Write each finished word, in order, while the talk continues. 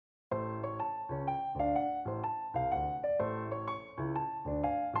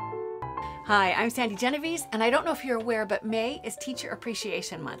Hi, I'm Sandi Genovese, and I don't know if you're aware, but May is Teacher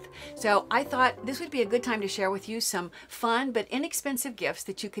Appreciation Month. So I thought this would be a good time to share with you some fun but inexpensive gifts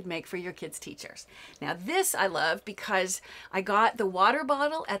that you could make for your kids' teachers. Now this I love because I got the water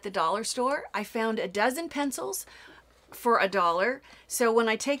bottle at the dollar store. I found a dozen pencils for $1. So when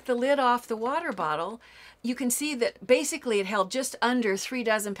I take the lid off the water bottle, you can see that basically it held just under 3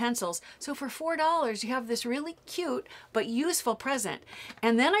 dozen pencils. So for $4, you have this really cute but useful present.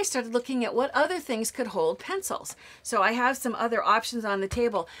 And then I started looking at what other things could hold pencils. So I have some other options on the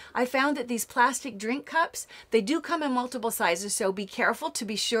table. I found that these plastic drink cups, they do come in multiple sizes, so be careful to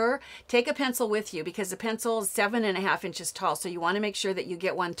be sure. Take a pencil with you because the pencil is 7.5 inches tall, so you want to make sure that you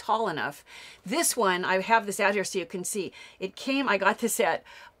get one tall enough. This one, I have this out here so you can see. It came, I got this at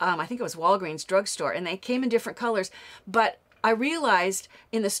I think it was Walgreens drugstore, and they came in different colors, but I realized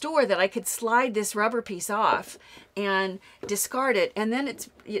in the store that I could slide this rubber piece off and discard it, and then it's,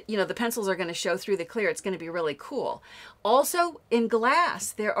 you know, the pencils are going to show through the clear. It's going to be really cool. Also in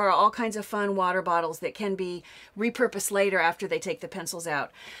glass, there are all kinds of fun water bottles that can be repurposed later after they take the pencils out.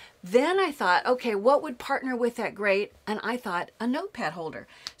 Then I thought, okay, what would partner with that great? And I thought a notepad holder.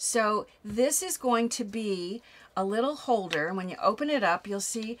 So this is going to be a little holder, and when you open it up, you'll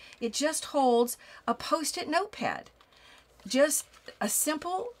see it just holds a Post-it notepad. Just a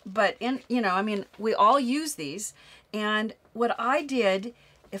simple, but I mean, we all use these. And what I did,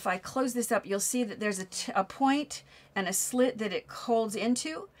 if I close this up, you'll see that there's a point and a slit that it holds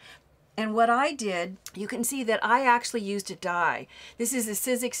into. And what I did, you can see that I actually used a die. This is a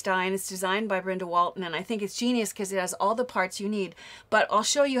Sizzix die, and it's designed by Brenda Walton, and I think it's genius because it has all the parts you need. But I'll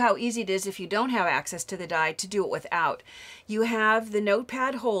show you how easy it is if you don't have access to the die to do it without. You have the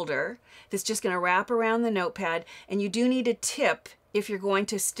notepad holder that's just going to wrap around the notepad, and you do need a tip if you're going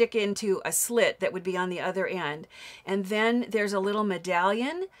to stick into a slit that would be on the other end. And then there's a little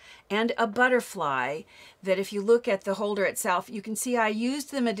medallion and a butterfly that if you look at the holder itself, you can see I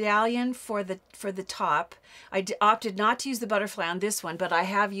used the medallion for the top. I opted not to use the butterfly on this one, but I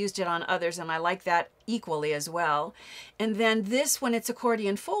have used it on others, and I like that equally as well. And then this, when it's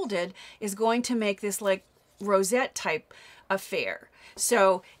accordion folded, is going to make this like rosette type affair.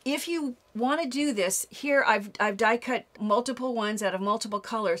 So if you want to do this, here I've die cut multiple ones out of multiple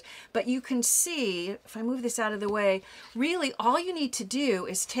colors, but you can see, if I move this out of the way, really all you need to do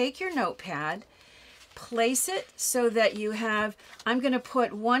is take your notepad, place it so that you have, I'm going to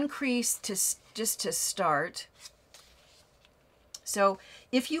put one crease just to start. So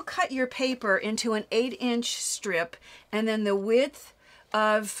if you cut your paper into an 8-inch strip, and then the width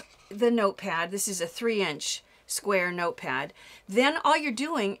of the notepad, this is a 3-inch square notepad, then all you're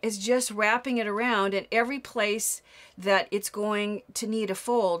doing is just wrapping it around, and every place that it's going to need a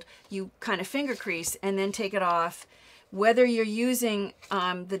fold, you kind of finger crease and then take it off. Whether you're using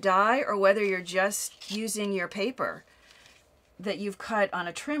the die or whether you're just using your paper that you've cut on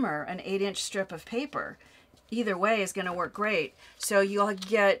a trimmer, an 8-inch strip of paper, either way is going to work great. So you'll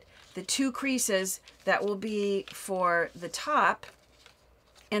get the 2 creases that will be for the top,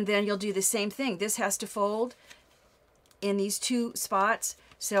 and then you'll do the same thing. This has to fold in these 2 spots.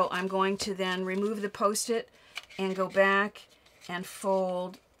 So I'm going to then remove the Post-it and go back and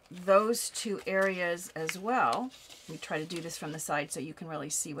fold those 2 areas as well. Let me try to do this from the side so you can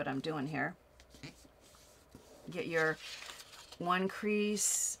really see what I'm doing here. Get your 1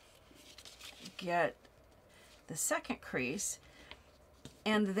 crease, get the 2nd crease,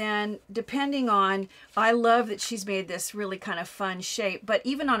 and then depending on, I love that she's made this really kind of fun shape, but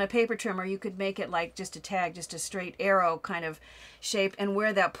even on a paper trimmer you could make it like just a tag, just a straight arrow kind of shape, and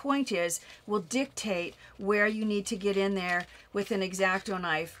where that point is will dictate where you need to get in there with an X-Acto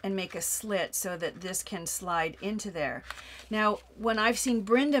knife and make a slit so that this can slide into there. Now when I've seen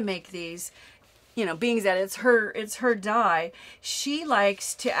Brenda make these, you know, being that it's her die, she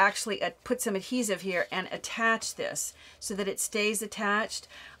likes to actually put some adhesive here and attach this so that it stays attached,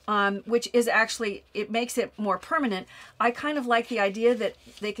 which is actually, it makes it more permanent. I kind of like the idea that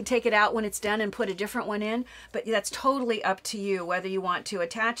they can take it out when it's done and put a different one in, but that's totally up to you whether you want to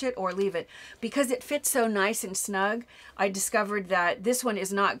attach it or leave it. Because it fits so nice and snug, I discovered that this one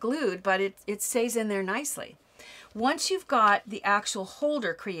is not glued, but it stays in there nicely. Once you've got the actual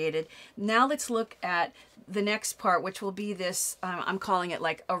holder created, now let's look at the next part, which will be this, I'm calling it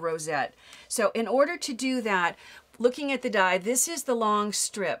like a rosette. So in order to do that, looking at the die, this is the long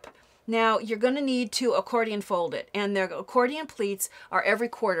strip. Now you're going to need to accordion fold it, and the accordion pleats are every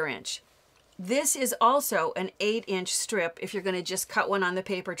 1/4 inch. This is also an 8-inch strip if you're going to just cut one on the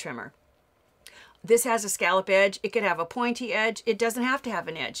paper trimmer. This has a scallop edge. It could have a pointy edge. It doesn't have to have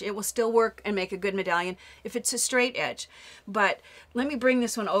an edge. It will still work and make a good medallion if it's a straight edge. But let me bring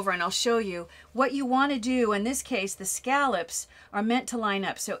this one over and I'll show you what you want to do. In this case, the scallops are meant to line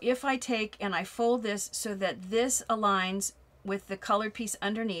up. So if I take and I fold this so that this aligns with the colored piece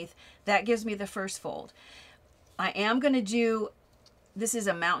underneath, that gives me the first fold. I am going to do, this is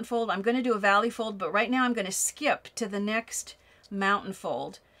a mountain fold. I'm going to do a valley fold, but right now I'm going to skip to the next mountain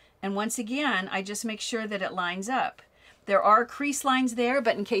fold. And once again, I just make sure that it lines up. There are crease lines there,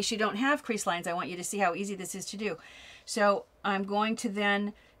 but in case you don't have crease lines, I want you to see how easy this is to do. So I'm going to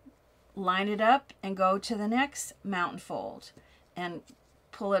then line it up and go to the next mountain fold and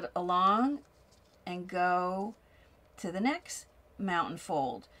pull it along and go to the next mountain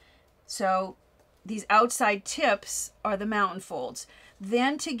fold. So these outside tips are the mountain folds.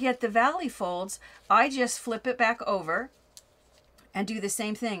 Then to get the valley folds, I just flip it back over and do the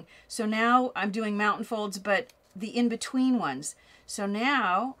same thing. So now I'm doing mountain folds, but the in-between ones. So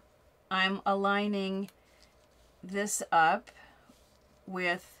now I'm aligning this up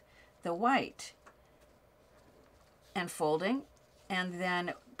with the white and folding and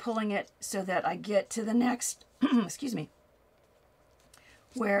then pulling it so that I get to the next, excuse me,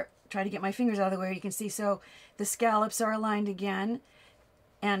 where, try to get my fingers out of the way where you can see. So the scallops are aligned again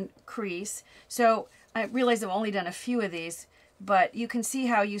and crease. So I realize I've only done a few of these, but you can see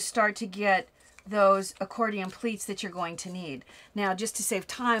how you start to get those accordion pleats that you're going to need. Now, just to save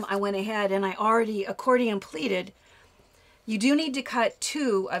time, I went ahead and I already accordion pleated. You do need to cut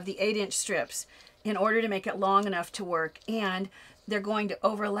 2 of the 8-inch strips in order to make it long enough to work, and they're going to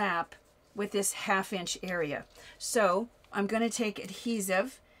overlap with this 1/2-inch area. So I'm going to take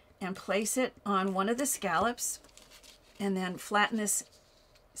adhesive and place it on one of the scallops and then flatten this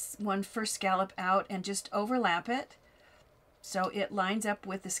one first scallop out and just overlap it so it lines up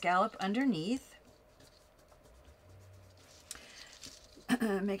with the scallop underneath.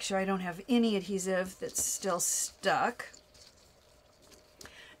 Make sure I don't have any adhesive that's still stuck.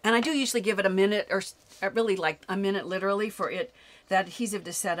 And I do usually give it a minute, or really like a minute literally, for that adhesive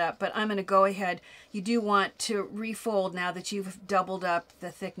to set up, but I'm going to go ahead. You do want to refold now that you've doubled up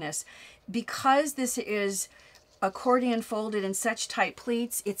the thickness. Because this is accordion folded in such tight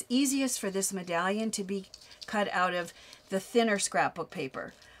pleats, it's easiest for this medallion to be cut out of the thinner scrapbook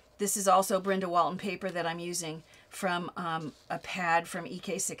paper. This is also Brenda Walton paper that I'm using from a pad from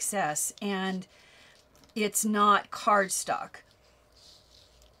EK Success, and it's not cardstock,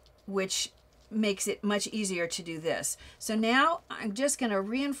 which makes it much easier to do this. So now I'm just going to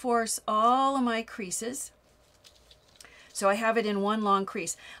reinforce all of my creases. So I have it in one long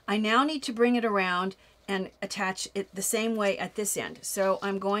crease. I now need to bring it around and attach it the same way at this end. So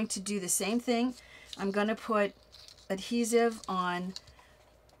I'm going to do the same thing. I'm going to put adhesive on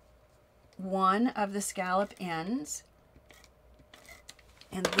one of the scallop ends,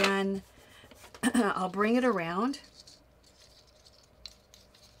 and then I'll bring it around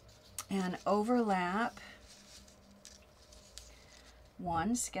and overlap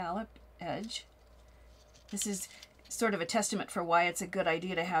one scallop edge. This is sort of a testament for why it's a good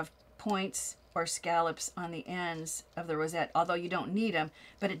idea to have points or scallops on the ends of the rosette, although you don't need them,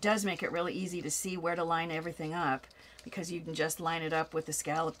 but it does make it really easy to see where to line everything up, because you can just line it up with the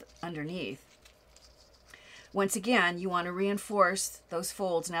scallop underneath. Once again, you want to reinforce those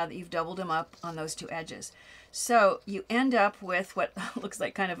folds now that you've doubled them up on those 2 edges. So you end up with what looks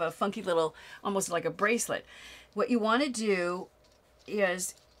like kind of a funky little, almost like a bracelet. What you want to do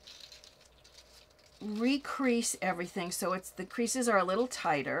is recrease everything so the creases are a little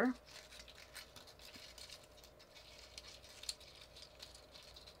tighter.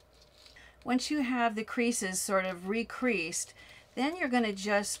 Once you have the creases sort of recreased, then you're going to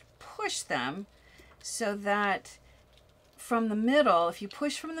just push them so that from the middle, if you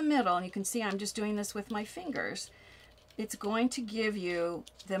push from the middle, and you can see I'm just doing this with my fingers, it's going to give you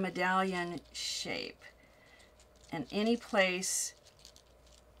the medallion shape. And any place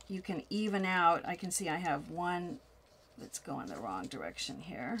you can even out, I can see I have one that's going the wrong direction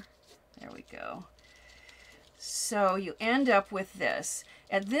here. There we go. So you end up with this.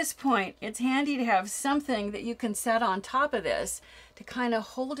 At this point, it's handy to have something that you can set on top of this to kind of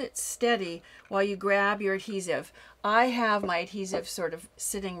hold it steady while you grab your adhesive. I have my adhesive sort of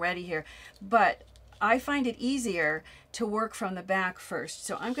sitting ready here, but I find it easier to work from the back first.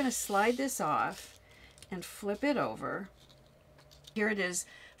 So I'm going to slide this off and flip it over. Here it is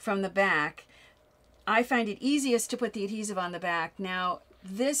from the back. I find it easiest to put the adhesive on the back. Now,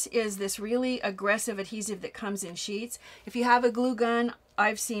 this is this really aggressive adhesive that comes in sheets. If you have a glue gun,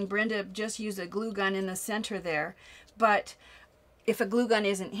 I've seen Brenda just use a glue gun in the center there, but if a glue gun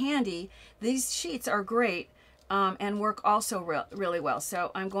isn't handy, these sheets are great and work also really well.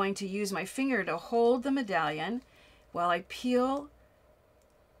 So I'm going to use my finger to hold the medallion while I peel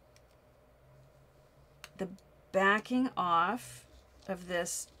the backing off of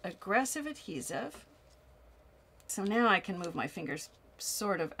this aggressive adhesive. So now I can move my fingers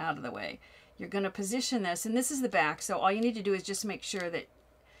sort of out of the way. You're going to position this, and this is the back, so all you need to do is just make sure that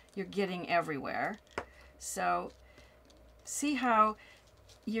you're getting everywhere. So see how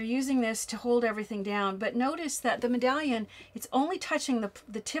you're using this to hold everything down, but notice that the medallion, it's only touching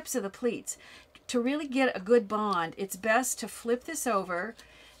the tips of the pleats. To really get a good bond, it's best to flip this over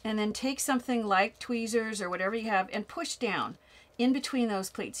and then take something like tweezers or whatever you have and push down in between those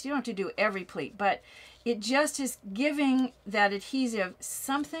pleats. You don't have to do every pleat, but it just is giving that adhesive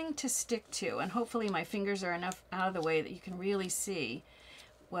something to stick to. And hopefully my fingers are enough out of the way that you can really see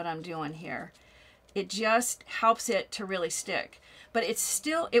what I'm doing here. It just helps it to really stick. But it's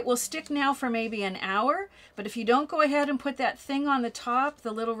still, it will stick now for maybe an hour, but if you don't go ahead and put that thing on the top,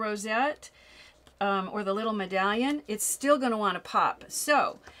 the little rosette or the little medallion, it's still going to want to pop.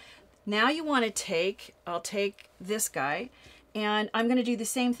 So now you want to take, I'll take this guy, and I'm going to do the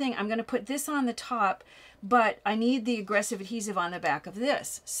same thing. I'm going to put this on the top, but I need the aggressive adhesive on the back of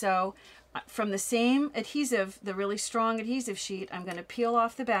this. So from the same adhesive, the really strong adhesive sheet, I'm going to peel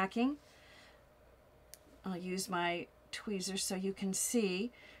off the backing. I'll use my tweezers so you can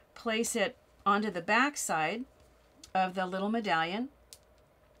see. Place it onto the back side of the little medallion.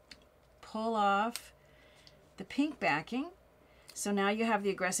 Pull off the pink backing. So now you have the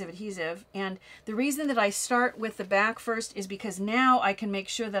aggressive adhesive. And the reason that I start with the back first is because now I can make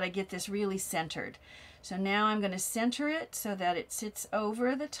sure that I get this really centered. So now I'm going to center it so that it sits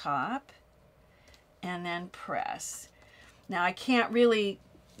over the top and then press. Now I can't really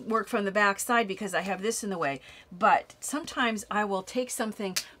work from the back side because I have this in the way, but sometimes I will take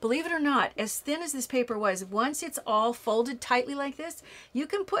something, believe it or not, as thin as this paper was, once it's all folded tightly like this, you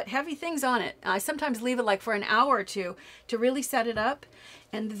can put heavy things on it. I sometimes leave it like for an hour or two to really set it up,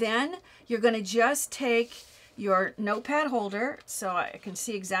 and then you're going to just take your notepad holder so I can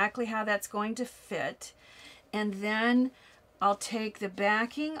see exactly how that's going to fit, and then I'll take the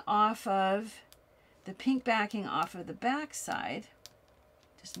backing off of the pink backing off of the back side.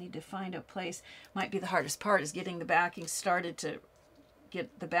 Just need to find a place. Might be the hardest part is getting the backing started to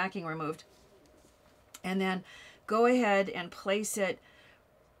get the backing removed. And then go ahead and place it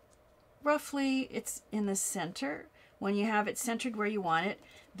roughly, it's in the center. When you have it centered where you want it,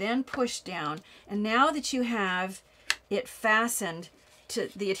 then push down. And now that you have it fastened to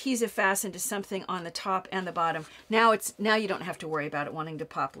the adhesive fastened to something on the top and the bottom, now you don't have to worry about it wanting to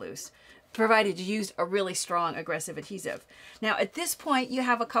pop loose, provided you use a really strong aggressive adhesive. Now at this point you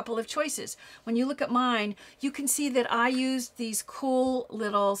have a couple of choices. When you look at mine, you can see that I used these cool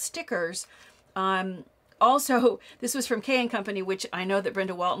little stickers. Also, this was from K & Company, which I know that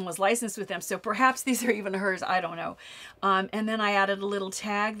Brenda Walton was licensed with them, so perhaps these are even hers, I don't know. And then I added a little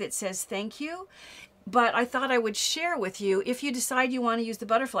tag that says thank you. But I thought I would share with you if you decide you want to use the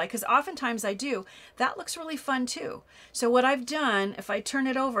butterfly, because oftentimes I do. That looks really fun too. So what I've done, if I turn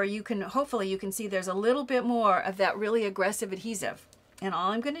it over, hopefully you can see there's a little bit more of that really aggressive adhesive. And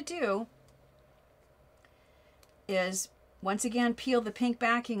all I'm going to do is once again peel the pink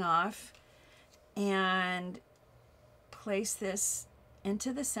backing off and place this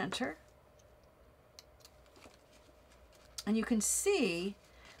into the center. And you can see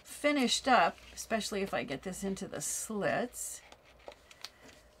finished up, especially if I get this into the slits.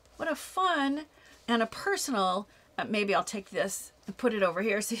 What a fun and a personal, maybe I'll take this and put it over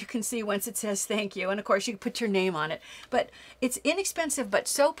here so you can see once it says thank you. And of course you can put your name on it, but it's inexpensive, but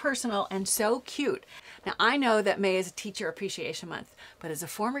so personal and so cute. Now I know that May is a Teacher Appreciation Month, but as a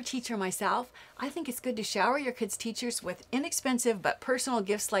former teacher myself, I think it's good to shower your kids' teachers with inexpensive but personal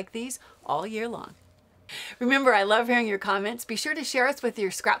gifts like these all year long. Remember, I love hearing your comments. Be sure to share us with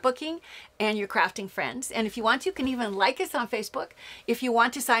your scrapbooking and your crafting friends. And if you want to, you can even like us on Facebook. If you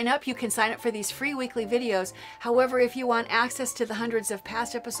want to sign up, you can sign up for these free weekly videos. However, if you want access to the hundreds of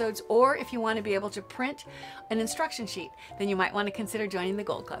past episodes, or if you want to be able to print an instruction sheet, then you might want to consider joining the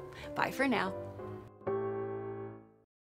Gold Club. Bye for now.